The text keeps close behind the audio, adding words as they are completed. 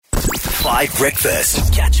5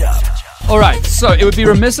 Breakfast. Catch up. All right, so it would be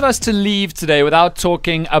remiss of us to leave today without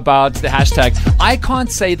talking about the hashtag. I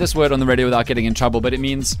can't say this word on the radio without getting in trouble, but it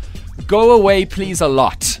means go away please a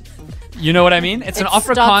lot. You know what I mean? It's an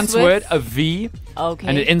Afrikaans word, a V, Okay.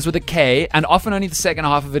 and it ends with a K, and often only the second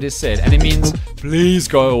half of it is said, and it means please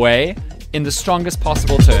go away. In the strongest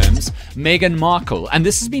possible terms, Meghan Markle. And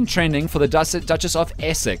this has been trending for the Duchess of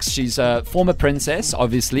Essex. She's a former princess,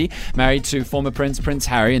 obviously, married to former Prince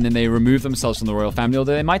Harry, and then they removed themselves from the royal family,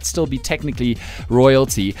 although they might still be technically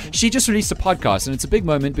royalty. She just released a podcast, and it's a big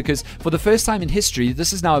moment because for the first time in history,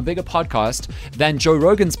 this is now a bigger podcast than Joe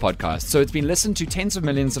Rogan's podcast. So it's been listened to tens of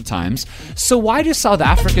millions of times. So why do South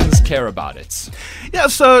Africans care about it? Yeah,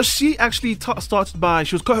 so she actually started by,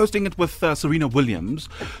 she was co-hosting it with Serena Williams.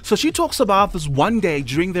 So she talks about this one day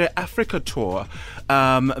during their Africa tour.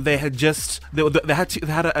 They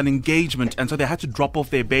had an engagement, and so they had to drop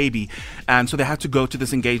off their baby, and so they had to go to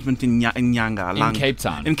this engagement in Nyanga, In Cape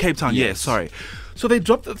Town. In Cape Town, yes, sorry. So they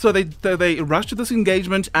they rushed to this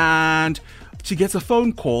engagement, and she gets a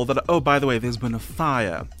phone call that, oh, by the way, there's been a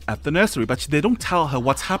fire at the nursery, but they don't tell her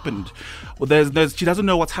what's happened. Well, she doesn't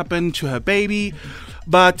know what's happened to her baby.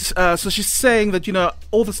 But so she's saying that,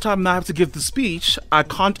 all this time now I have to give the speech. I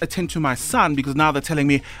can't attend to my son because now they're telling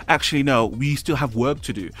me, actually, no, we still have work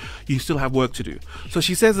to do. You still have work to do. So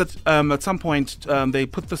she says that at some point they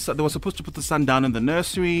were supposed to put the son down in the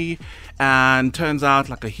nursery, and turns out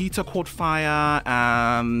like a heater caught fire.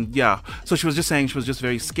 And yeah, so she was just saying she was just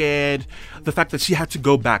very scared. The fact that she had to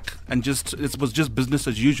go back and it was just business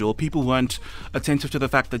as usual. People weren't attentive to the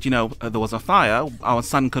fact that, there was a fire. Our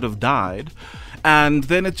son could have died. And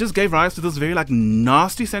then it just gave rise to this very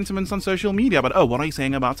nasty sentiments on social media about, oh, what are you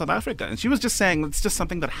saying about South Africa? And she was just saying it's just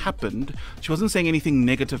something that happened. She wasn't saying anything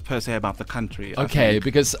negative per se about the country. Okay,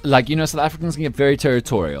 because South Africans can get very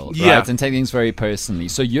territorial, right? Yeah. And take things very personally.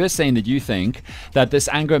 So you're saying that you think that this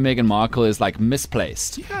anger of Meghan Markle is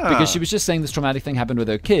misplaced. Yeah. Because she was just saying this traumatic thing happened with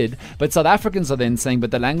her kid, but South Africans are then saying, but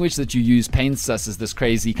the language that you use paints us as this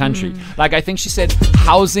crazy country. I think she said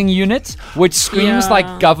housing unit, which screams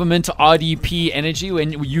like government RDP energy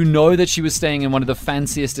when you know that she was staying in one of the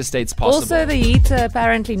fanciest estates possible. Also, the heater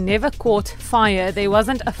apparently never caught fire. There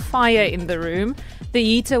wasn't a fire in the room. The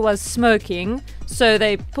heater was smoking, so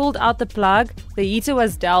they pulled out the plug. The heater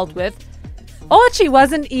was dealt with. Archie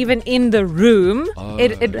wasn't even in the room.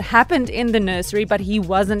 It happened in the nursery, but he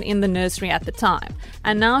wasn't in the nursery at the time.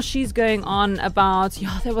 And now she's going on about,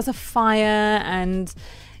 there was a fire and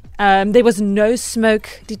there was no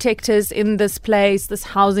smoke detectors in this place, this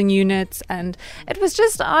housing unit. And it was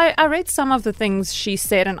just, I read some of the things she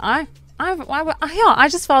said, and I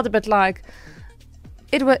just felt a bit like,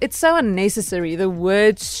 it's so unnecessary, the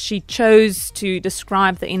words she chose to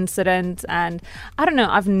describe the incident. And I don't know,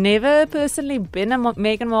 I've never personally been a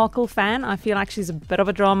Meghan Markle fan. I feel like she's a bit of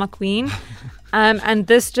a drama queen. And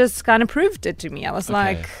this just kind of proved it to me. I was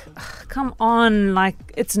like, come on,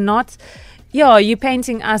 it's not, you're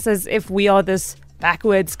painting us as if we are this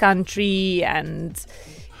backwards country, and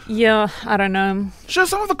I don't know. Sure,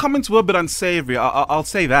 some of the comments were a bit unsavory, I'll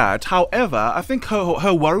say that. However, I think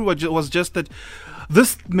her worry was just that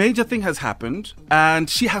this major thing has happened, and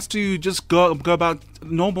she has to just go about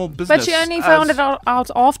normal business. But she only found it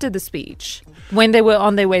out after the speech, when they were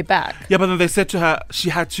on their way back. Yeah, but then they said to her they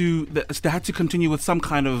had to continue with some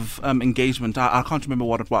kind of engagement. I can't remember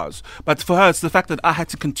what it was. But for her, it's the fact that I had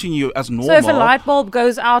to continue as normal. So if a light bulb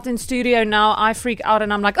goes out in studio now, I freak out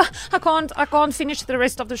and I'm like, I can't finish the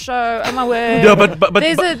rest of the show. Oh my word. Yeah, but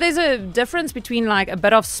there's a difference between a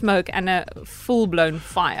bit of smoke and a full-blown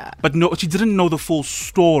fire. But no, she didn't know the full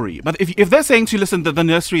story. But if they're saying to you, listen, the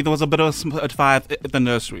nursery, there was a bit of fire at the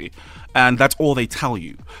nursery, and that's all they tell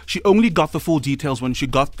you. She only got the full details when she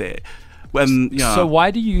got there. So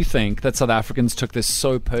why do you think that South Africans took this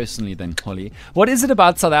so personally then, Holly? What is it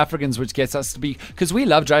about South Africans which gets us to be... Because we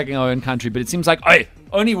love dragging our own country, but it seems like,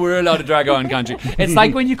 only we're allowed to drag our own country. It's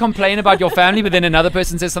like when you complain about your family, but then another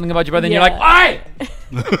person says something about your brother, and you're like, oi!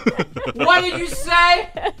 What did you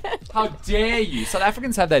say? How dare you? South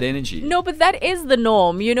Africans have that energy. No, but that is the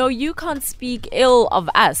norm. You can't speak ill of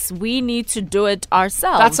us. We need to do it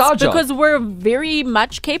ourselves. That's our job. Because we're very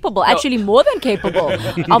much capable, actually more than capable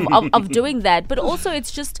of doing that. But also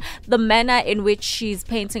it's just the manner in which she's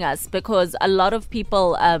painting us, because a lot of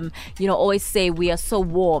people, always say we are so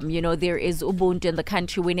warm. There is Ubuntu in the country.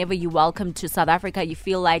 Whenever you welcome to South Africa, you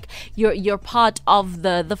feel like you're part of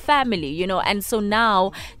the family, and so now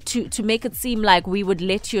to make it seem like we would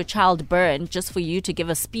let your child burn just for you to give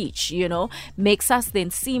a speech, makes us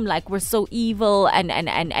then seem like we're so evil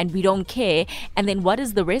and we don't care. And then what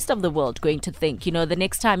is the rest of the world going to think? The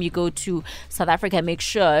next time you go to South Africa, make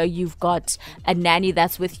sure you've got a nanny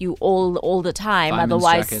that's with you all the time. Fireman's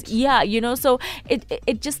Otherwise, jacket. so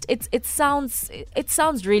it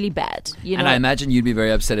sounds really bad. And I imagine you'd be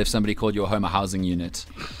very upset if somebody called you a home housing unit.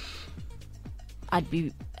 I'd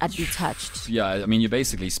be touched. Yeah, I mean, you're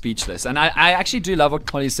basically speechless. And I actually do love what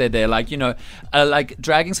Polly said there. Like, like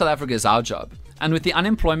dragging South Africa is our job. And with the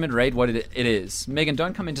unemployment rate, what it is, Meghan,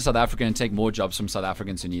 don't come into South Africa and take more jobs from South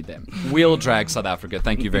Africans who need them. We'll drag South Africa.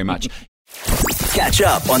 Thank you very much. Catch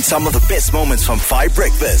up on some of the best moments from 5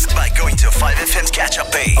 Breakfast by going to 5FM's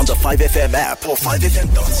catch-up page on the 5FM app or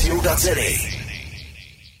 5FM.co.za.